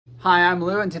Hi, I'm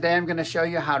Lou, and today I'm going to show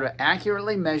you how to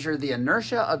accurately measure the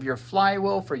inertia of your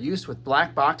flywheel for use with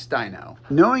black box dyno.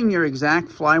 Knowing your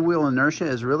exact flywheel inertia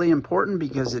is really important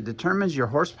because it determines your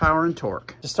horsepower and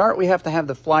torque. To start, we have to have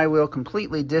the flywheel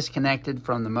completely disconnected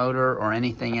from the motor or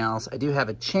anything else. I do have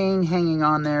a chain hanging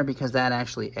on there because that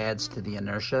actually adds to the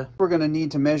inertia. We're going to need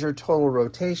to measure total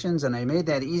rotations, and I made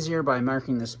that easier by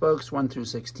marking the spokes 1 through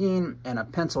 16 and a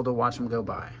pencil to watch them go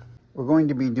by. We're going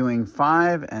to be doing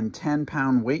 5 and 10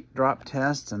 pound weight drop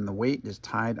tests, and the weight is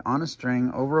tied on a string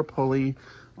over a pulley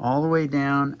all the way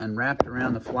down and wrapped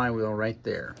around the flywheel right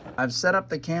there. I've set up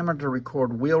the camera to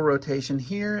record wheel rotation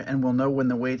here, and we'll know when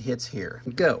the weight hits here.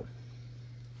 Go.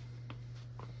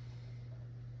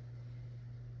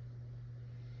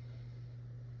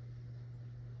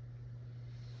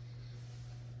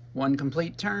 One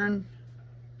complete turn.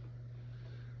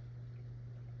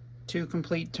 2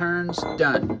 complete turns,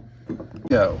 done.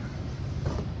 Go.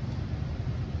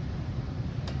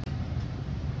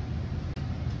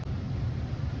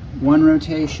 One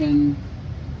rotation,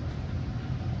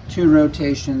 2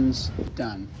 rotations,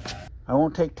 done. I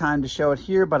won't take time to show it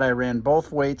here, but I ran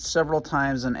both weights several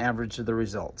times and averaged the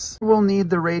results. We'll need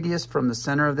the radius from the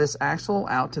center of this axle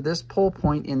out to this pole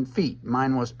point in feet.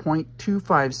 Mine was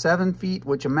 0.257 feet,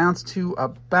 which amounts to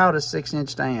about a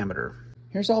 6-inch diameter.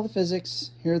 Here's all the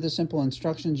physics. Here are the simple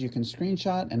instructions you can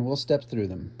screenshot, and we'll step through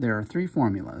them. There are 3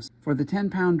 formulas. For the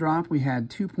 10-pound drop, we had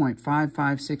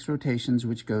 2.556 rotations,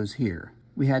 which goes here.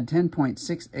 We had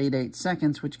 10.688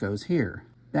 seconds, which goes here.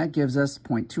 That gives us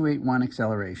 0.281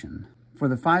 acceleration. For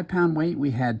the 5-pound weight,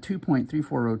 we had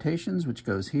 2.34 rotations, which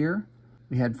goes here.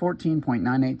 We had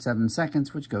 14.987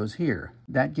 seconds, which goes here.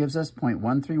 That gives us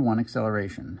 0.131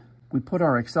 acceleration. We put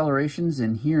our accelerations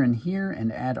in here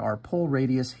and add our pull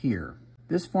radius here.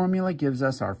 This formula gives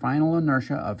us our final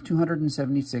inertia of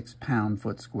 276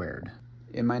 pound-foot squared.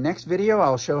 In my next video,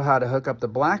 I'll show how to hook up the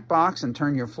black box and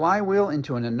turn your flywheel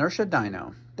into an inertia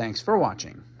dyno. Thanks for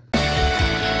watching.